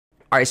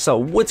Alright, so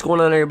what's going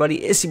on,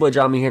 everybody? It's your boy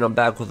Drama here, and I'm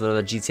back with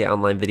another GTA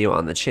Online video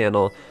on the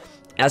channel.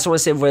 I just want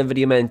to say before the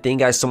video, man, thank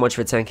you guys so much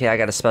for 10K. I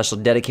got a special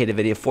dedicated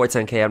video for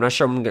 10K. I'm not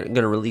sure I'm going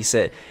to release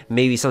it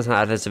maybe sometime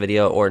after this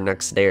video or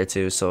next day or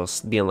two, so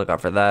be on the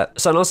lookout for that.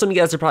 So I know some of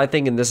you guys are probably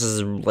thinking this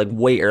is like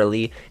way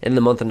early in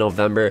the month of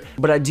November,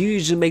 but I do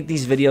usually make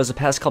these videos the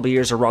past couple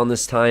years around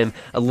this time,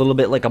 a little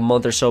bit like a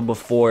month or so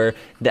before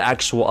the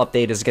actual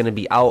update is going to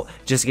be out,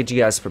 just to get you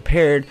guys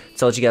prepared,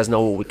 to let you guys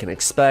know what we can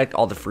expect,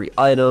 all the free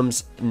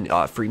items,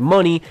 free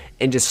money,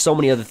 and just so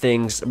many other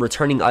things,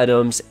 returning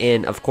items,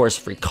 and of course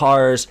free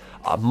cars,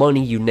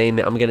 money, you name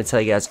it. I'm going to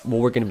tell you guys what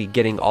we're going to be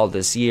getting all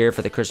this year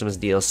for the Christmas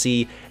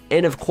DLC,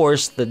 and of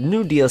course the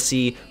new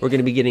DLC we're going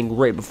to be getting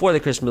right before the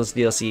Christmas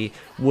DLC,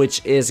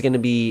 which is going to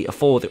be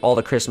full with all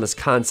the Christmas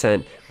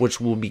content, which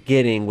we'll be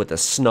getting with the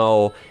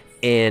snow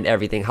and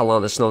everything, how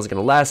long the snow is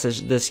going to last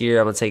this year.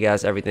 I'm going to tell you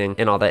guys everything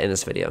and all that in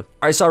this video.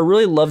 Alright, so I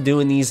really love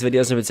doing these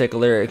videos in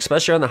particular,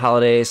 especially on the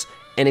holidays,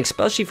 and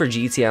especially for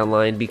GTA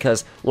Online,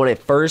 because when I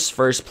first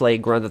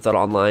played Grand Theft Auto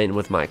Online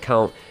with my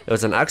account, it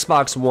was an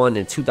Xbox One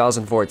in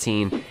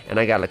 2014, and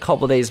I got it a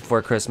couple days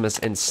before Christmas,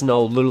 and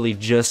snow literally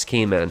just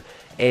came in.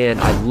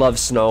 And I love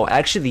snow.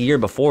 Actually, the year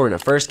before when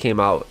it first came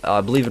out,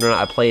 believe it or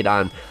not, I played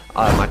on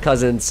my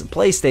cousin's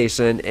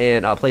PlayStation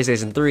and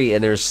PlayStation 3,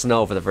 and there's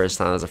snow for the first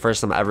time. It was the first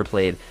time I ever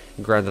played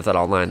Grand Theft Auto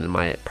Online in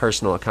my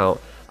personal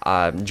account,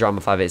 Drama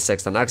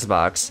 586 on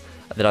Xbox,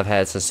 that I've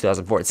had since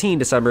 2014,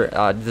 December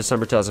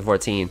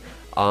 2014.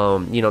 You know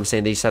what I'm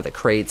saying? They used to have the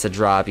crates to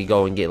drop. You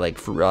go and get like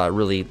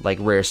really like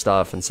rare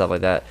stuff and stuff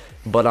like that.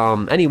 But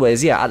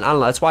anyways, yeah, I don't know.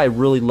 That's why I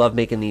really love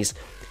making these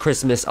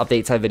Christmas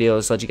update type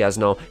videos, to let you guys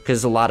know, because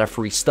there's a lot of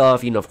free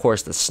stuff. You know, of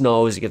course, the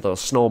snows, you get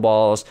those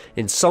snowballs,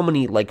 and so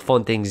many like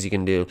fun things you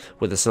can do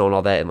with the snow and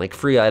all that, and like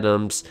free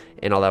items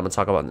and all that I'm gonna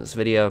talk about in this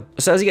video.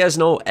 So as you guys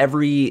know,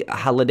 every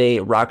holiday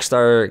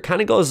Rockstar kind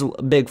of goes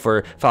big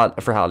for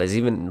holidays,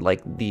 even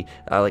like the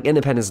like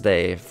Independence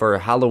Day, for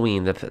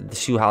Halloween, the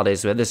two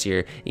holidays we had this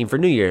year, even for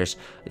New Year's.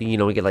 You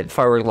know, we get like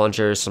firework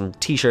launchers, some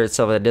t-shirts,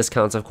 some of the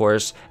discounts, of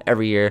course,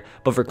 every year.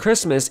 But for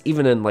Christmas,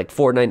 even in like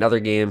Fortnite and other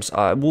games,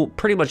 well,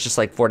 pretty much just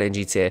like Fortnite and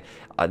GTA,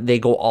 they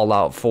go all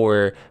out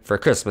for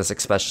Christmas,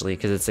 especially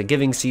because it's a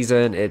giving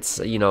season. It's,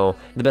 you know,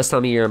 the best time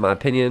of year in my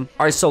opinion.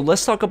 All right, so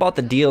let's talk about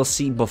the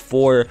DLC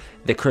before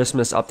the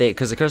Christmas update,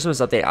 because the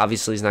Christmas update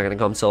obviously is not going to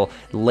come till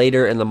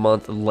later in the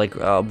month, like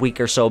a week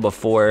or so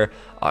before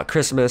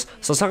Christmas.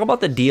 So let's talk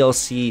about the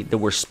DLC that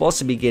we're supposed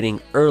to be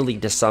getting early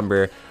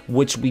December,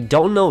 which we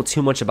don't know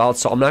too much about,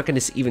 so I'm not going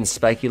to even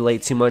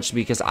speculate too much,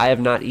 because I have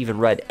not even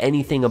read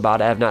anything about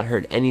it. I have not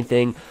heard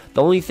anything.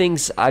 The only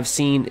things I've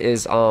seen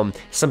is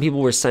some people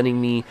were sending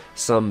me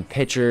some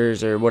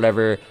pictures or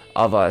whatever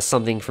of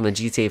something from the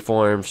GTA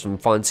forums from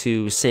Fun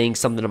 2 saying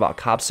something about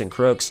cops and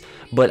crooks,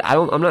 but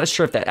I'm not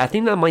sure if that, I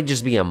think that might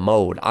just be a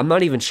mode. I'm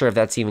not even sure if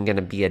that's even going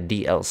to be a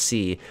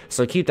DLC,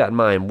 so keep that in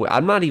mind.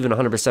 I'm not even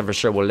 100% for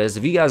sure what it is.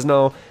 If you guys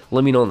know,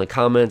 let me know in the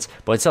comments,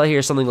 but until I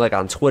hear something like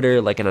on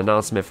Twitter, like an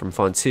announcement from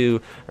Fun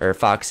 2 or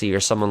Foxy or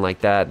someone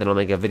like that, then I'll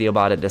make a video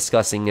about it,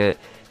 discussing it,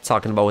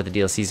 talking about what the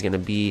DLC is going to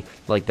be,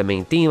 like the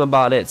main theme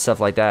about it, stuff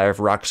like that. Or if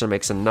Rockstar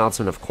makes an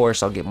announcement, of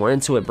course, I'll get more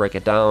into it, break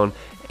it down,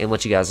 and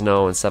let you guys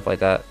know and stuff like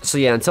that. So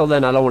yeah, until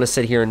then, I don't want to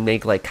sit here and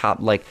make like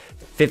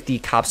 50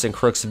 cops and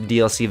crooks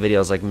DLC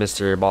videos like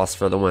Mr. Boss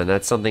for the win.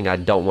 That's something I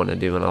don't want to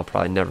do, and I'll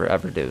probably never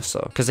ever do.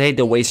 So, because I hate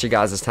to waste your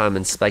guys' time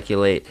and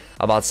speculate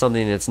about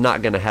something that's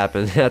not going to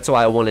happen. That's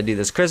why I want to do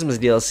this Christmas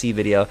DLC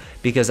video,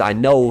 because I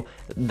know,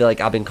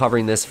 like, I've been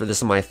covering this for, this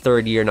is my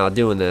third year now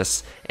doing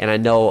this, and I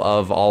know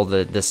of all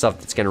the stuff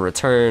that's going to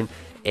return,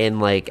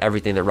 and like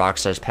everything that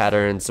Rockstar's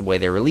patterns, the way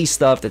they release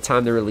stuff, the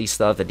time they release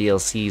stuff, the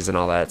DLCs and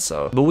all that.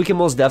 So, but we can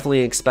most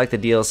definitely expect the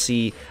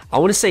DLC, I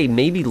want to say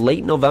maybe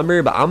late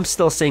November, but I'm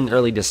still saying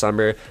early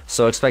December,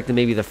 so expecting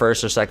maybe the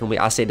first or second week.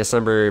 I say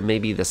December,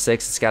 maybe the 6th.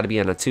 It's got to be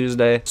on a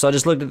Tuesday. So I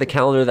just looked at the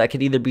calendar, that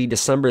could either be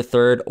December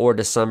 3rd or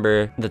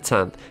December the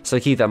 10th, so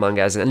keep that in mind,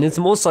 guys. And it's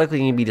most likely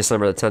going to be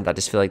December the 10th. I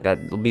just feel like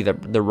that will be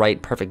the right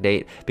perfect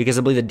date, because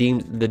I believe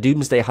the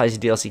Doomsday Heist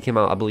DLC came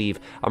out,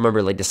 I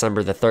remember like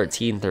December the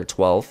 13th or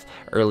 12th,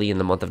 early in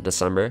the month of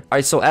December. All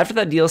right, so after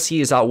that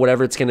DLC is out,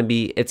 whatever it's going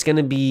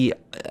to be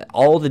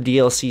all the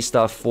DLC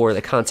stuff for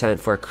the content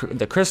for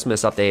the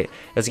Christmas update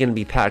is going to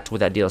be packed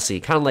with that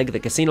DLC, kind of like the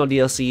casino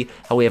DLC,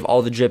 how we have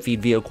all the drip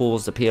feed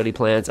vehicles, the peyote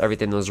plants,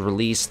 everything that was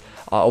released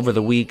over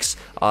the weeks.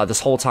 This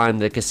whole time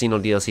the casino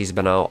DLC has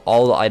been out,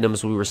 all the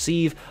items we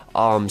receive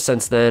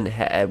since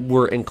then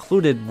were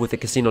included with the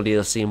casino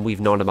DLC, and we've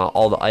known about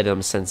all the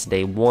items since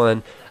day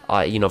one.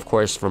 You know, of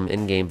course, from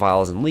in-game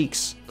files and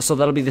leaks. So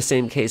that'll be the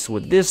same case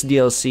with this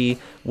DLC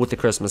with the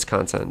Christmas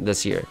content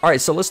this year. All right,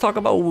 so let's talk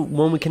about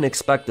when we can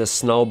expect the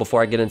snow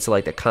before I get into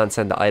like the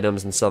content, the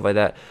items and stuff like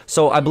that.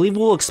 So I believe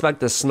we'll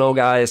expect the snow,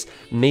 guys,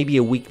 maybe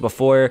a week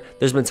before.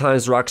 There's been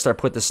times Rockstar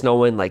put the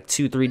snow in like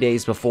 2-3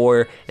 days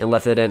before and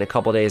left it in a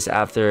couple days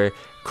after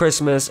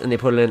Christmas, and they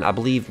put it in, I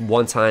believe,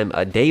 one time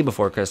a day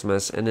before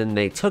Christmas, and then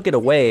they took it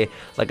away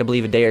like I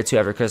believe a day or two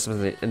after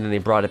Christmas, and then they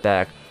brought it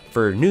back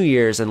for New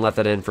Year's and left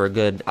it in for a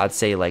good, I'd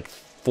say, like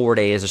 4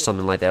 days or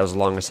something like that. It was the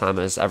longest time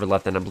it was ever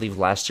left in, I believe,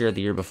 last year or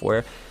the year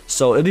before.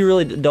 So it'd be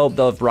really dope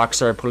though if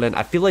Rockstar put it in.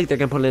 I feel like they're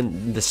gonna put it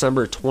in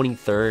December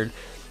 23rd,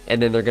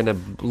 and then they're gonna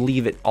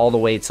leave it all the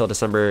way till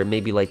December,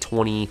 maybe like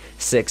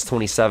 26th,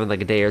 27th,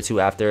 like a day or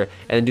two after, and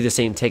then do the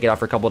same, take it out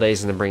for a couple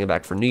days, and then bring it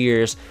back for New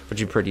Year's, which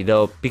would be pretty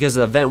dope. Because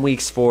the event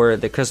weeks for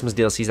the Christmas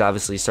DLCs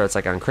obviously starts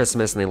like on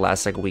Christmas, and they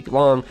last like a week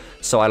long,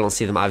 so I don't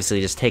see them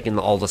obviously just taking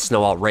all the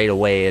snow out right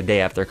away a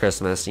day after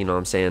Christmas, you know what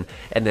I'm saying?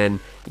 And then,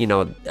 you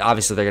know,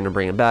 obviously they're gonna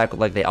bring it back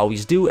like they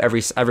always do. Ever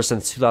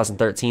since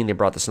 2013, they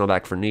brought the snow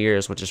back for New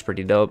Year's, which is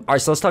pretty dope. All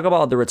right, so let's talk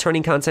about the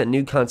returning content,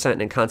 new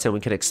content, and content we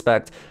can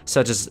expect,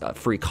 such as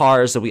free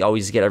cars that we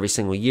always get every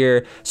single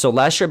year. So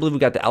last year, I believe we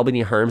got the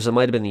Albany Herms. It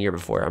might have been the year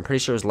before. I'm pretty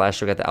sure it was last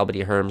year we got the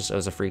Albany Herms. It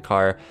was a free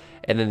car.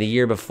 And then the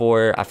year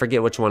before, I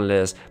forget which one it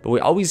is, but we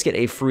always get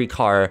a free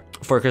car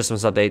for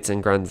Christmas updates in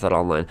Grand Theft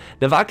Auto Online.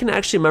 Now, if I can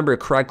actually remember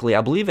correctly,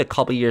 I believe a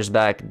couple years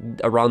back,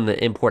 around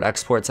the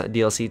import-export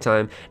DLC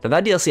time, now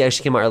that DLC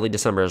actually came out early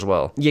December as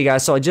well. Yeah,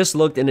 guys, so I just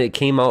looked and it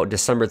came out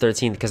December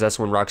 13th because that's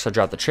when Rockstar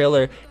dropped the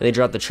trailer, and they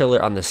dropped the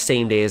trailer on the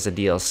same day as the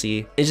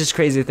DLC. It's just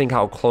crazy to think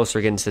how close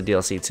we're getting to the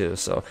DLC too,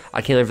 so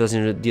I can't wait for this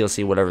new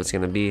DLC, whatever it's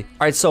going to be. All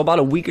right, so about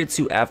a week or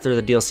two after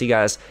the DLC,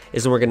 guys,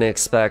 is when we're going to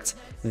expect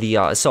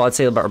the, so I'd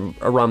say about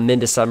around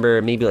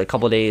mid-December, maybe like a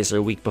couple days or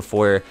a week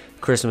before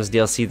Christmas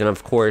DLC. Then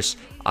of course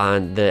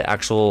on the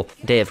actual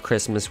day of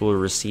Christmas we'll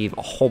receive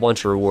a whole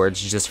bunch of rewards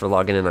just for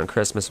logging in on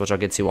Christmas, which I'll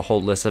get to a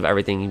whole list of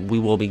everything we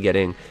will be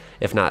getting,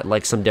 if not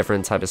like some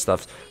different type of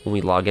stuff when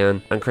we log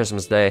in on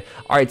Christmas Day.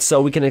 All right,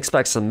 so we can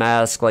expect some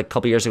masks. Like a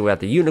couple years ago we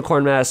got the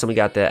unicorn mask, and we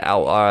got the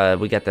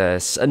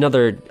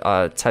another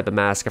type of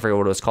mask. I forget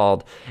what it was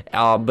called,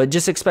 but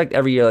just expect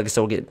every year, like I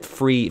said, we'll get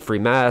free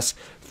masks,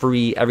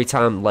 free every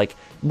time. Like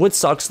what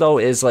sucks though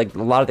is like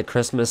a lot of the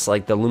Christmas,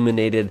 like the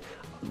illuminated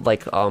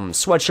like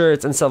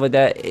sweatshirts and stuff like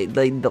that,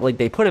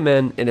 they put them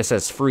in and it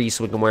says free,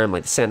 so we can wear them,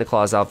 like the Santa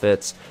Claus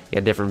outfits. You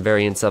got different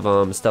variants of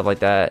them, stuff like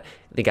that.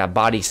 They got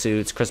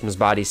bodysuits, Christmas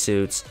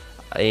bodysuits,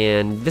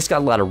 and this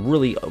got a lot of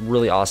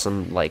really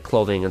awesome like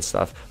clothing and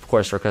stuff, of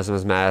course, for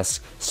Christmas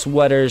masks,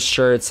 sweaters,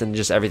 shirts, and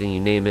just everything, you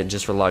name it,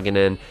 just for logging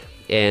in,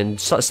 and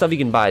stuff you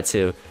can buy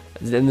too.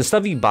 And the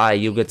stuff you buy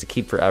you'll get to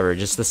keep forever.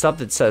 Just the stuff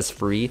that says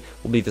free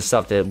will be the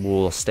stuff that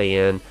will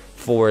stay in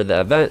for the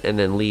event and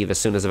then leave as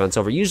soon as the event's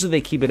over. Usually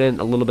they keep it in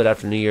a little bit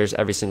after New Year's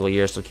every single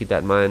year, so keep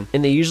that in mind.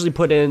 And they usually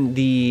put in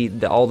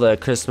all the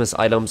Christmas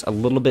items a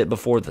little bit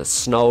before the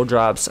snow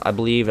drops, I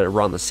believe, at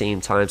around the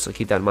same time, so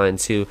keep that in mind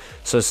too.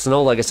 So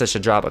snow, like I said,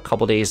 should drop a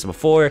couple days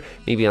before,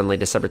 maybe on like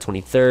December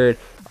 23rd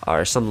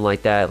or something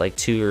like that, like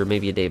 2 or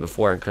maybe a day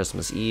before on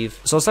Christmas Eve.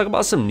 So let's talk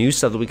about some new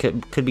stuff that we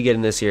could be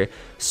getting this year.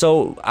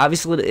 So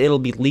obviously it'll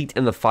be leaked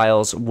in the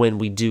files when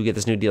we do get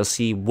this new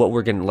DLC, what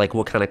we're gonna, like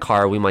what kind of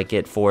car we might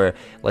get for,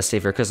 let's say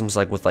for Christmas,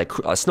 like with like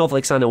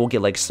snowflakes on it. We'll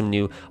get like some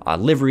new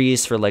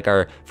liveries for like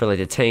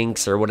the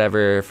tanks or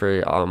whatever,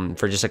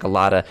 for just like a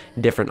lot of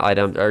different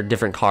items or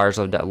different cars.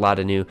 A lot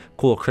of new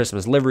cool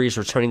Christmas liveries,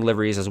 returning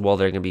liveries as well.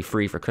 They're gonna be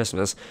free for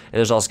Christmas. And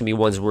there's also gonna be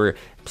ones where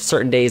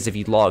certain days, if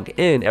you log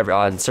in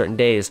on certain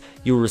days,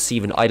 you'll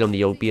receive an item that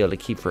you'll be able to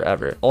keep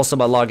forever. Also,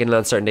 by logging in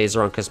on certain days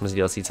around Christmas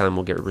DLC time,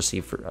 we'll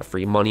receive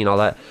free money and all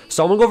that.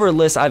 So I'm gonna go over a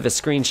list. I have a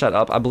screenshot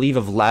up, I believe,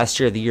 of last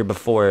year, the year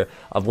before,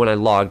 of when I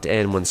logged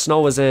in when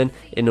snow was in,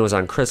 and it was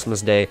on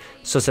Christmas Day.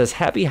 So it says,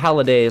 "Happy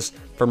Holidays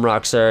from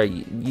Rockstar.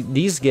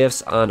 These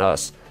gifts on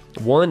us.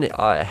 One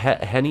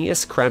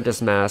Hennius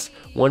Krampus mask,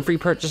 one free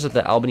purchase of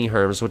the Albany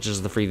Herms, which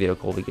is the free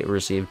vehicle we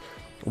received,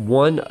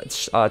 one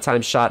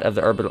time shot of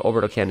the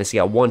orbital cannon." So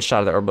you got one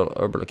shot of the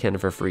orbital cannon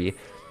for free.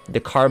 The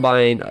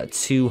carbine,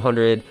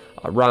 200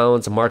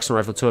 rounds, a marksman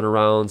rifle, 200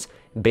 rounds,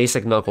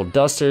 basic knuckle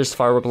dusters,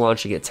 firework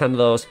launcher, you get 10 of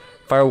those.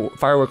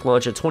 Firework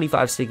launcher,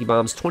 25 sticky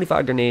bombs,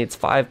 25 grenades,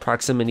 5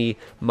 proximity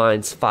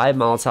mines, 5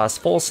 molotovs,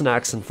 full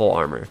snacks, and full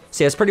armor.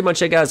 So yeah, that's pretty much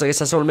it, guys. Like I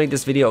said, I just want to make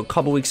this video a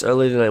couple weeks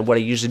earlier than what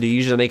I usually do.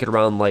 Usually I make it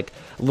around like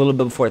a little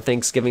bit before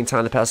Thanksgiving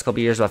time the past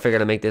couple years, but I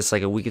figured I'd make this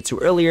like a week or two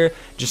earlier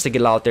just to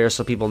get it out there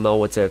so people know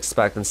what to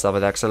expect and stuff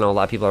like that. Because I know a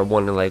lot of people are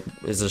wondering, like,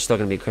 is there still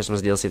going to be a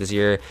Christmas DLC this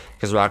year?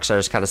 Because Rockstar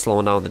is kind of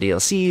slowing down the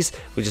DLCs.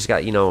 We just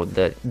got, you know,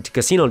 the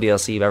casino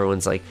DLC.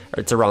 Everyone's like,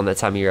 it's around that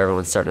time of year,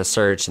 everyone's starting to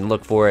search and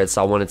look for it.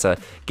 So I wanted to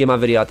get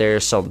my video out there,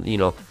 so, you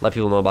know, let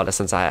people know about it,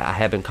 since I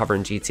have been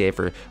covering GTA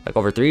for like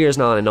over 3 years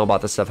now, and I know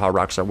about the stuff, how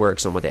Rockstar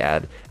works and what they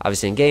add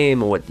obviously in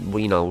game, and what,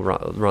 you know,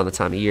 around the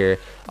time of year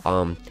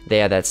they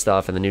add that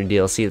stuff, and the new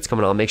DLC that's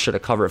coming out. I'll make sure to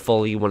cover it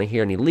fully. You want to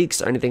hear any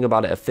leaks or anything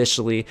about it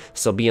officially,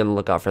 so be on the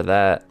lookout for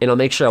that. And I'll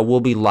make sure I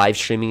will be live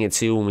streaming it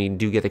too when we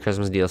do get the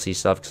Christmas DLC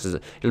stuff, because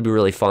it'll be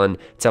really fun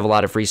to have a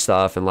lot of free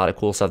stuff and a lot of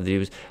cool stuff to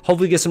do.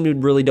 Hopefully get some new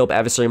really dope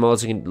adversary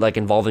modes, like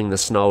involving the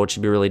snow, which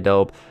would be really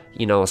dope.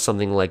 You know,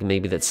 something like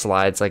maybe that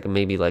slides, like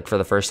maybe like for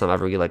the first time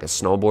ever we get like a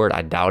snowboard.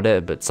 I doubt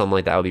it, but something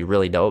like that would be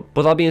really dope.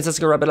 With all being said, that's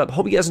gonna wrap it up.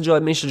 Hope you guys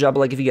enjoyed. Make sure to drop a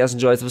like if you guys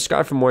enjoyed.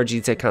 Subscribe for more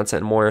GTA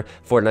content, more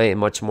Fortnite, and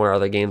much more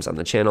other games on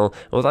the channel.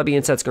 And with all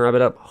being said, that's gonna wrap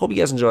it up. Hope you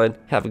guys enjoyed.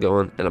 Have a good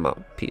one, and I'm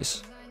out.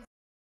 Peace.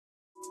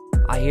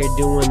 I here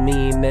doing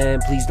me,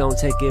 man, please don't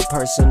take it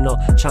personal.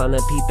 Tryna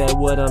peep at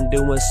what I'm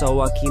doing, so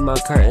I keep my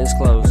curtains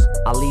closed.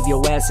 I leave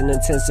your ass in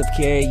intensive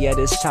care, yeah,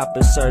 this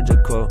chopper's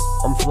surgical.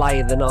 I'm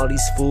flyer than all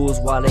these fools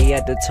while they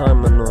at the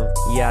terminal.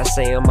 Yeah, I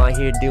say I'm out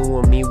here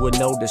doing me with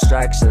no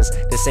distractions.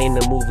 This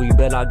ain't a movie,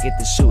 but I'll get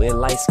to shooting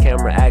lights,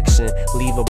 camera, action. Leave a